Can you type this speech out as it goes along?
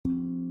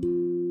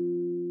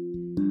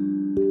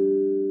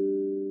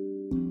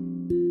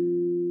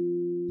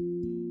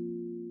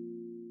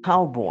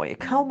A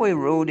cowboy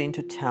rode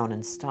into town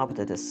and stopped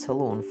at a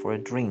saloon for a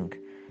drink.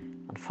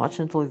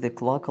 Unfortunately, the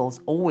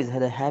locals always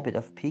had a habit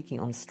of picking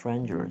on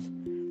strangers.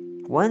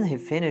 When he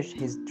finished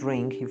his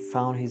drink, he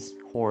found his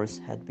horse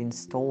had been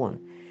stolen.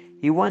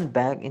 He went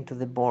back into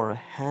the bar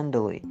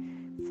handily,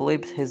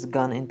 flipped his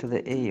gun into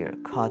the air,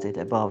 caught it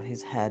above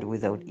his head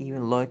without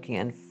even looking,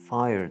 and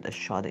fired a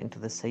shot into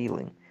the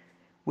ceiling.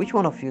 "Which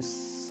one of you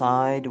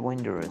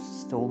sidewinders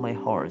stole my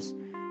horse?"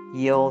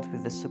 he yelled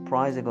with the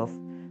surprising of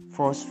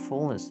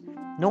forcefulness.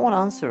 No one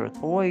answered.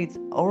 "Wait,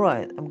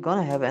 alright, I'm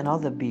gonna have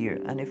another beer,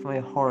 and if my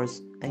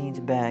horse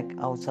ain't back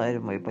outside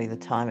of me by the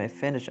time I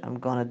finish, I'm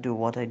gonna do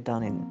what I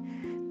done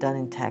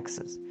in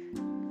Texas.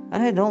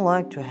 And I don't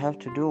like to have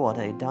to do what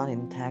I done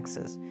in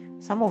Texas."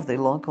 Some of the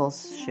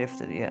locals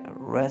shifted, yeah,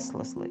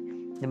 restlessly.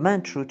 The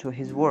man, true to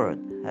his word,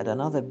 had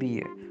another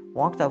beer,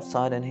 walked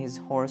outside, and his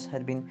horse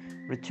had been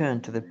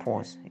returned to the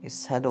post. He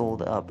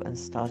saddled up and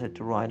started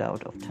to ride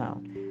out of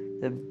town.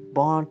 The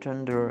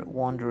bartender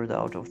wandered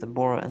out of the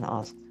bar and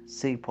asked,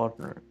 "Say,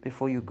 partner,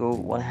 before you go,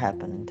 what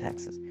happened in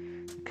Texas?"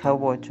 The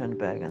cowboy turned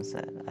back and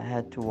said, "I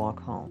had to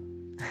walk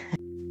home."